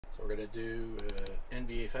So we're going to do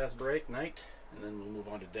NBA Fastbreak night, and then we'll move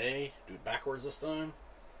on to day. Do it backwards this time.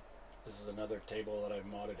 This is another table that I've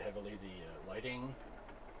modded heavily, the lighting.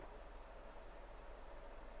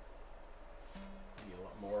 Be a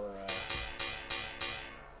lot more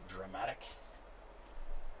dramatic.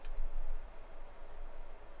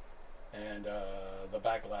 And the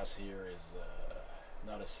backglass here is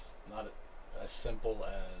not as simple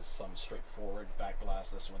as some straightforward backglass.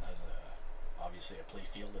 This one has obviously a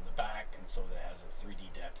Playfield in the back, and so it has a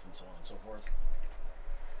 3D depth and so on and so forth.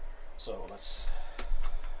 So let's.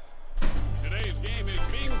 Today's game is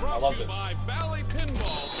being brought to you by Bally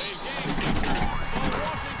Pinball. A game features the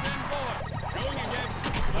Washington Bullets going against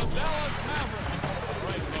the Dallas Mavericks. All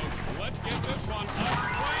right, folks, let's get this one up,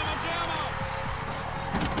 playing a jam out.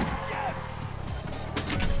 Yes!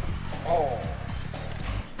 Oh.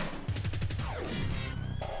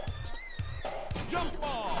 Jump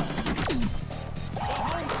ball. The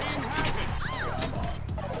home team has it.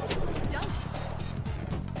 Jump.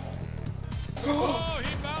 Oh,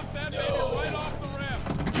 he bounced that baby right off the rim.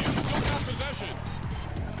 You still got possession.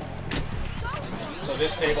 So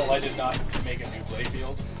this table, I did not make a new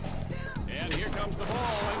Playfield. And here comes the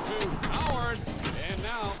ball into Howard. And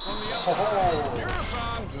now from the outside,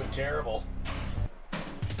 Xenon. Doing terrible.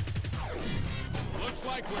 Looks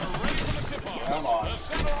like we're ready for the tip-off. Come on. The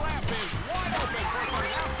center ramp is wide open for some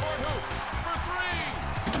half-court hoops for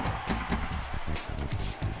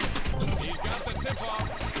three. He's got the tip-off.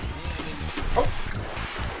 Oh.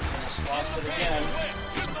 Almost lost it again.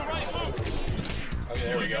 Just the right move. Okay,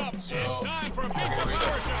 there we go. So it's time for a big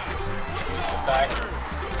power shot. Back. For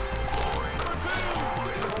two.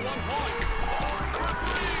 For 1 point. For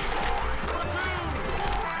three. For two.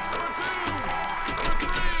 For two.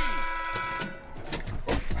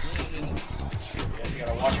 For three. Yeah, you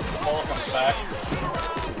gotta watch it when the ball comes back.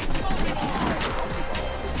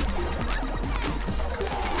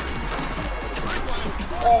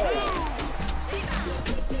 Oh!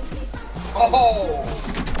 Oh!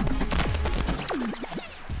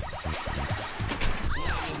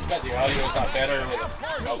 Bet the audio's not better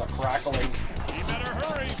with all the crackling. He better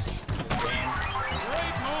hurry. Great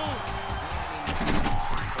move.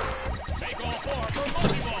 Take all four for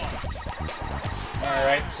multi-ball.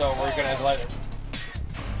 Alright, so we're gonna let it.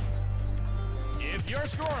 If your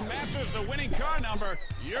score matches the winning car number,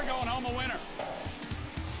 you're going home a winner.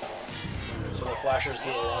 So the flashers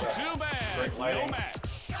do a lot of Too bad. great lighting. No match.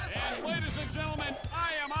 And ladies and gentlemen,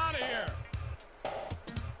 I am out of here.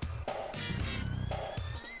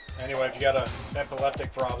 Anyway, if you got an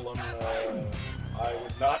epileptic problem, I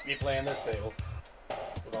would not be playing this table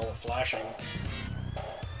with all the flashing.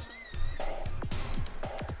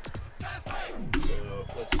 So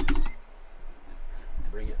let's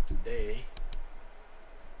bring it to day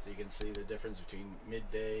so you can see the difference between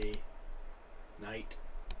midday, night,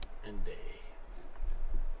 and day.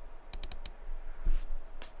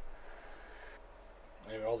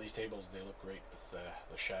 Anyway, all these tables, they look great with the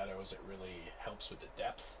shadows. It really helps with the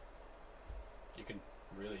depth. You can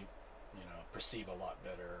really, perceive a lot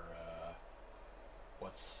better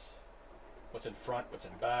what's in front, what's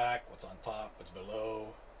in back, what's on top, what's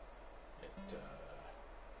below. It's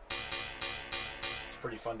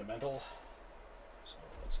pretty fundamental. So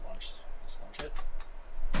let's launch it.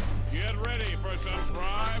 Get ready for some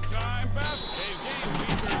prime time basketball. Game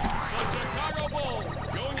features the Chicago Bulls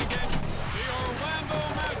going against the Orlando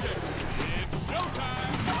Magic. It's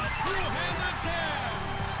showtime. A two-handed jam.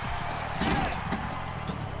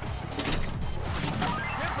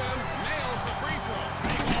 Pippen nails the free throw.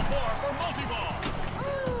 Make all four for multi-ball.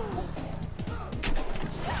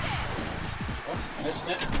 Oh, missed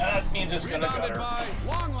it. That means it's gonna Rebounded gutter. by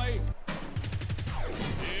Longley.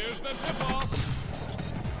 Here's the tip-off.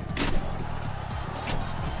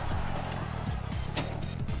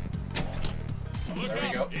 There we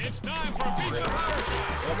go. It's time for a feature power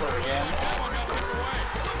shot. Over again. That one got tipped away.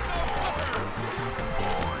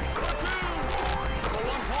 For two. For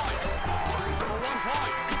 1 point. For 1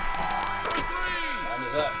 point. For three. Time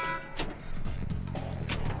is up.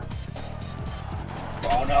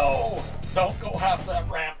 Oh no! Don't go half that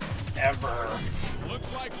ramp ever.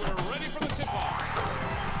 Looks like we're ready for the tip-off.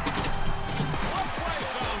 Let's play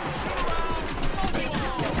some shoot-around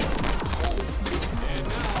multi-ball. And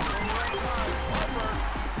now from the outside, Harper.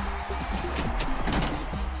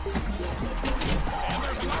 And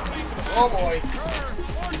there's an opening to the Oh boy.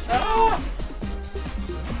 Ah!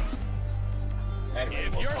 Anyway,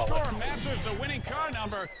 If we'll your call score it. matches the winning car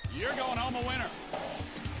number, you're going home a winner.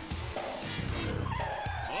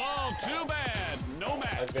 Oh, too bad. No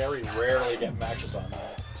match. I very rarely get matches on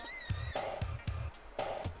that.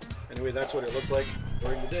 Anyway, that's what it looks like.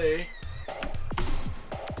 during the day.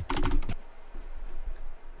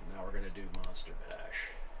 Now we're going to do Monster Bash.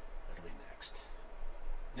 That'll be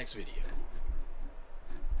next video.